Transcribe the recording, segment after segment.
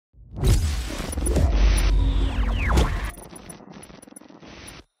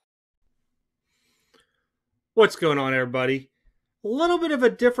What's going on, everybody? A little bit of a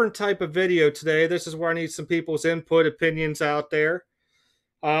different type of video today. This is where I need some people's input, opinions out there.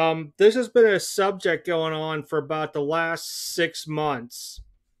 This has been a subject going on for about the last 6 months.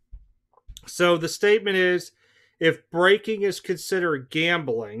 So the statement is, if breaking is considered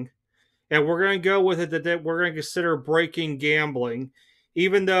gambling, and we're going to go with it that we're going to consider breaking gambling,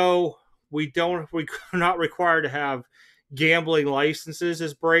 even though we're not required to have gambling licenses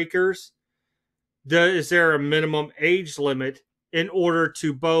as breakers. Is there a minimum age limit in order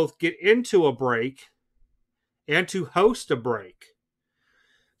to both get into a break and to host a break?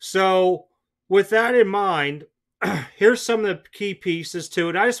 So, with that in mind, here's some of the key pieces to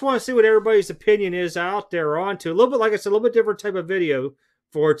it. I just want to see what everybody's opinion is out there onto a little bit, like I said, a little bit different type of video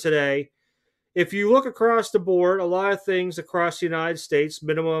for today. If you look across the board, a lot of things across the United States,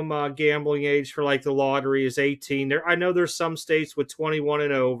 minimum gambling age for like the lottery is 18. I know there's some states with 21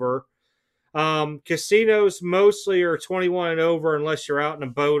 and over. Casinos mostly are 21 and over unless you're out in a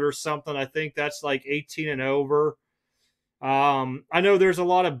boat or something. I think that's like 18 and over. I know there's a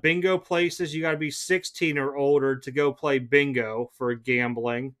lot of bingo places. You got to be 16 or older to go play bingo for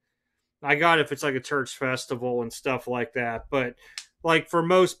gambling. I got it if it's like a church festival and stuff like that. But like for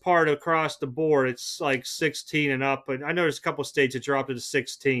most part across the board, it's like 16 and up. But I know there's a couple states that dropped it to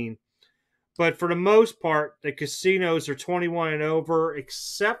 16. But for the most part, the casinos are 21 and over,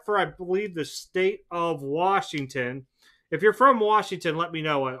 except for, I believe, the state of Washington. If you're from Washington, let me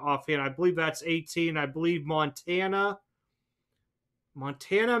know offhand. I believe that's 18. I believe Montana,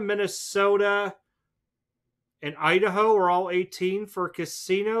 Minnesota, and Idaho are all 18 for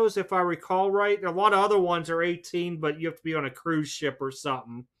casinos, if I recall right. A lot of other ones are 18, but you have to be on a cruise ship or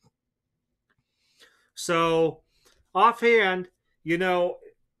something. So, offhand,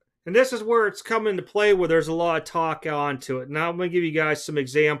 and this is where it's come into play where there's a lot of talk onto it. Now I'm going to give you guys some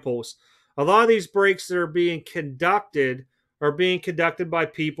examples. A lot of these breaks that are being conducted by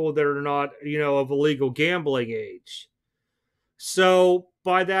people that are not, of a legal gambling age. So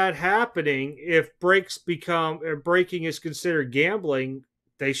by that happening, if breaking is considered gambling,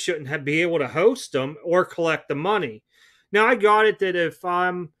 they shouldn't be able to host them or collect the money. Now I got it that if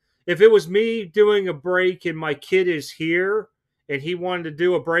it was me doing a break and my kid is here, and he wanted to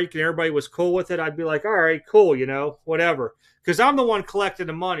do a break and everybody was cool with it, I'd be like, all right, cool, whatever. Because I'm the one collecting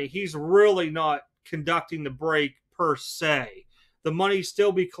the money. He's really not conducting the break per se. The money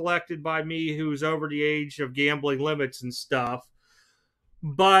still be collected by me, who's over the age of gambling limits and stuff.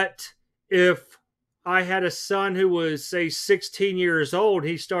 But if I had a son who was, say, 16 years old,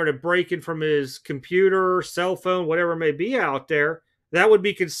 he started breaking from his computer, cell phone, whatever it may be out there, that would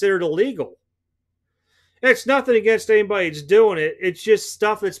be considered illegal. It's nothing against anybody that's doing it. It's just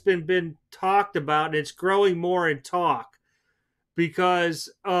stuff that's been talked about, and it's growing more in talk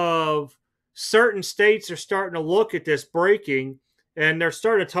because of certain states are starting to look at this breaking, and they're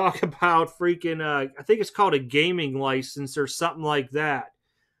starting to talk about freaking, I think it's called a gaming license or something like that.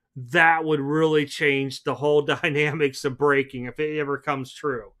 That would really change the whole dynamics of breaking if it ever comes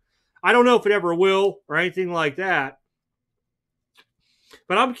true. I don't know if it ever will or anything like that.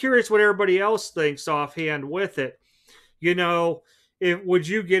 But I'm curious what everybody else thinks offhand with it. Would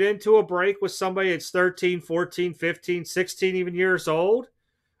you get into a break with somebody that's 13, 14, 15, 16 even years old?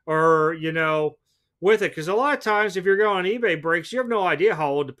 Or, with it? Because a lot of times if you're going on eBay breaks, you have no idea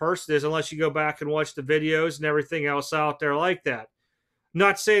how old the person is unless you go back and watch the videos and everything else out there like that.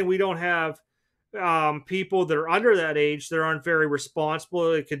 Not saying we don't have people that are under that age that aren't very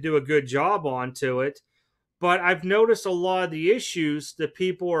responsible that could do a good job onto it. But I've noticed a lot of the issues that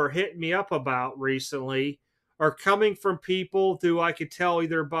people are hitting me up about recently are coming from people who I could tell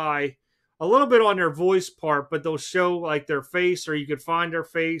either by a little bit on their voice part, but they'll show like their face, or you could find their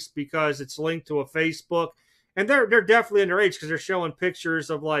face because it's linked to a Facebook. And they're definitely underage because they're showing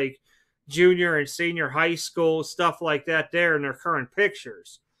pictures of like junior and senior high school, stuff like that there in their current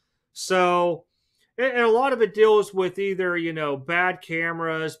pictures. So, and a lot of it deals with either, bad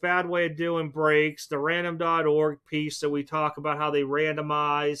cameras, bad way of doing breaks, the random.org piece that we talk about how they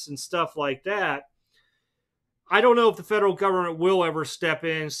randomize and stuff like that. I don't know if the federal government will ever step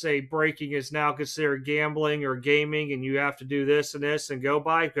in and say breaking is now considered gambling or gaming and you have to do this and go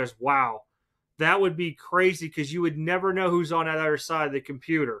by, because, wow, that would be crazy because you would never know who's on that other side of the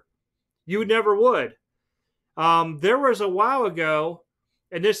computer. You never would. There was a while ago,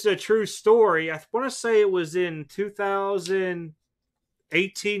 and this is a true story. I want to say it was in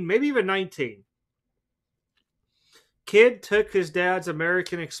 2018, maybe even 19. Kid took his dad's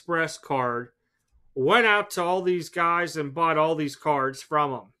American Express card, went out to all these guys and bought all these cards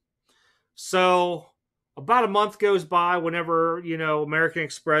from them. So about a month goes by whenever, American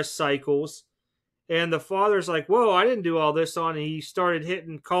Express cycles. And the father's like, whoa, I didn't do all this on. And he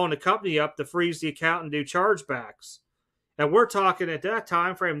started calling the company up to freeze the account and do chargebacks. And we're talking at that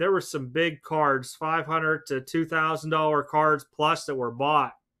time frame, there were some big cards, $500 to $2,000 cards plus that were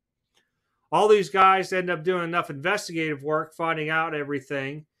bought. All these guys end up doing enough investigative work, finding out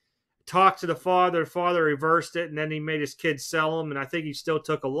everything. Talked to the father reversed it, and then he made his kids sell them, and I think he still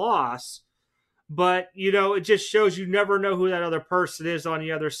took a loss. But, it just shows you never know who that other person is on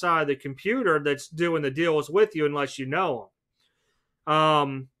the other side of the computer that's doing the deals with you unless you know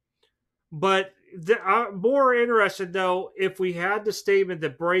them. But I'm more interested, though, if we had the statement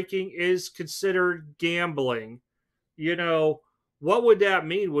that breaking is considered gambling, what would that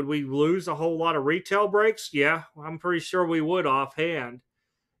mean? Would we lose a whole lot of retail breaks? Yeah, I'm pretty sure we would offhand.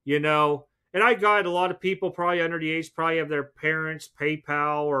 And I guide a lot of people probably under the age, probably have their parents'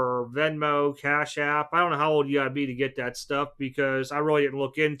 PayPal or Venmo, Cash App. I don't know how old you got to be to get that stuff because I really didn't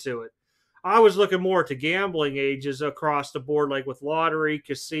look into it. I was looking more at the gambling ages across the board, like with lottery,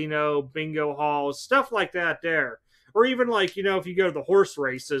 casino, bingo halls, stuff like that there. Or even like, if you go to the horse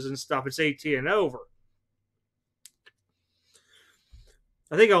races and stuff, it's 18 and over.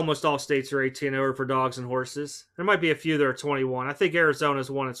 I think almost all states are 18 and over for dogs and horses. There might be a few that are 21. I think Arizona's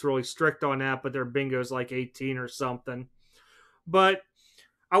one that's really strict on that, but their bingo's like 18 or something. But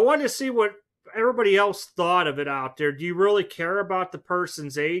I wanted to see what everybody else thought of it out there. Do you really care about the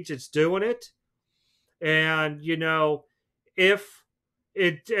person's age that's doing it? And, if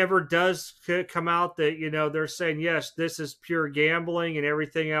it ever does come out that, they're saying, yes, this is pure gambling and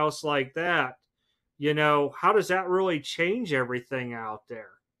everything else like that, how does that really change everything out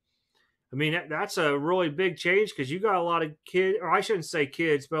there? I mean, that's a really big change because you got a lot of kids, or I shouldn't say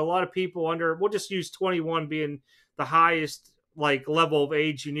kids, but a lot of people we'll just use 21 being the highest like level of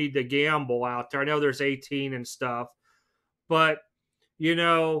age you need to gamble out there. I know there's 18 and stuff, but,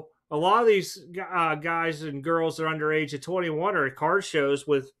 a lot of these guys and girls that are under age of 21 are at card shows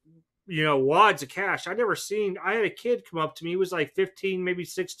with, wads of cash. I had a kid come up to me. He was like 15, maybe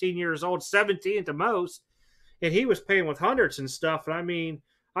 16 years old, 17 at the most. And he was paying with hundreds and stuff. And I mean,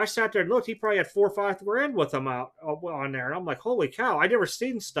 I sat there and looked, he probably had 4 or 5 grand with him out on there. And I'm like, holy cow, I never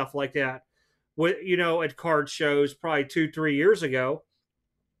seen stuff like that with, at card shows probably 2-3 years ago.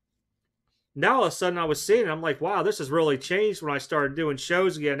 Now all of a sudden I was seeing it. I'm like, wow, this has really changed when I started doing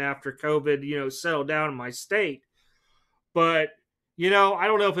shows again after COVID, settled down in my state. But I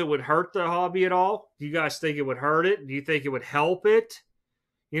don't know if it would hurt the hobby at all. Do you guys think it would hurt it? Do you think it would help it?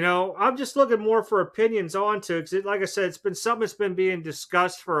 I'm just looking more for opinions onto it. Because like I said, it's been something that's been being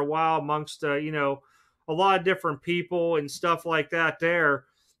discussed for a while amongst, a lot of different people and stuff like that there.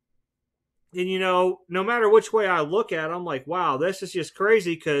 And, no matter which way I look at it, I'm like, wow, this is just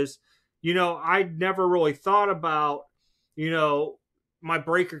crazy because, I never really thought about, my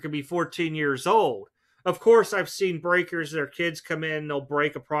breaker could be 14 years old. Of course, I've seen breakers, their kids come in, they'll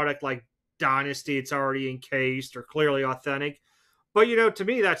break a product like Dynasty, it's already encased or clearly authentic. But, to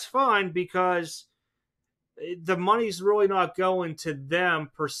me, that's fine because the money's really not going to them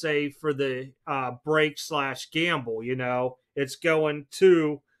per se for the break/gamble, It's going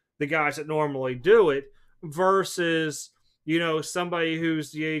to the guys that normally do it versus, somebody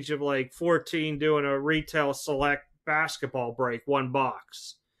who's the age of like 14 doing a retail select basketball break, one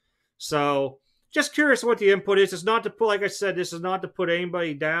box. So just curious what the input is. It's not to put, like I said, this is not to put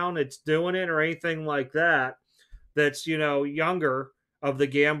anybody down that's doing it or anything like that. That's, younger of the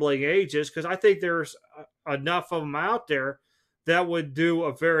gambling ages. Because I think there's enough of them out there that would do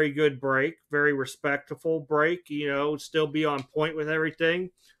a very good break, very respectable break, still be on point with everything.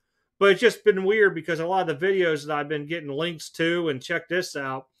 But it's just been weird because a lot of the videos that I've been getting links to, and check this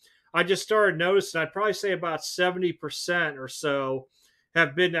out, I just started noticing, I'd probably say about 70% or so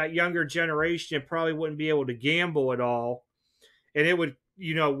have been that younger generation and probably wouldn't be able to gamble at all. And it would,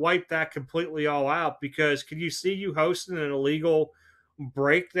 wipe that completely all out because can you see you hosting an illegal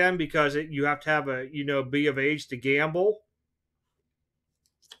break then because you have to have be of age to gamble?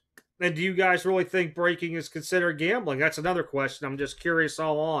 And do you guys really think breaking is considered gambling? That's another question. I'm just curious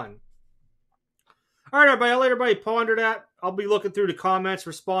all on. All right, everybody. I'll let everybody ponder that. I'll be looking through the comments,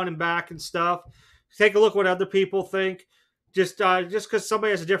 responding back and stuff. Take a look what other people think. Just because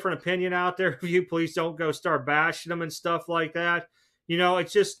somebody has a different opinion out there, if you please don't go start bashing them and stuff like that.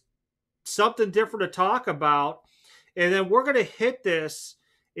 It's just something different to talk about. And then we're going to hit this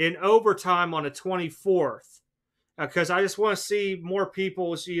in overtime on the 24th. Because I just want to see more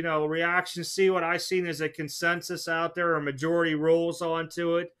people's, reactions, see what I've seen as a consensus out there or majority rules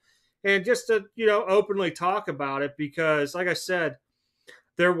onto it. And just to, openly talk about it because, like I said,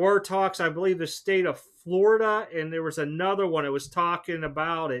 there were talks, I believe the state of Florida, and there was another one that was talking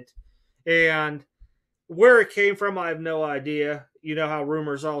about it. And Where it came from, I have no idea. You know how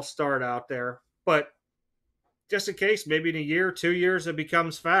rumors all start out there. But just in case, maybe in a year, 2 years, it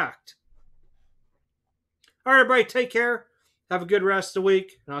becomes fact. All right, everybody, take care. Have a good rest of the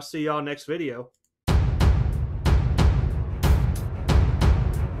week, and I'll see y'all next video.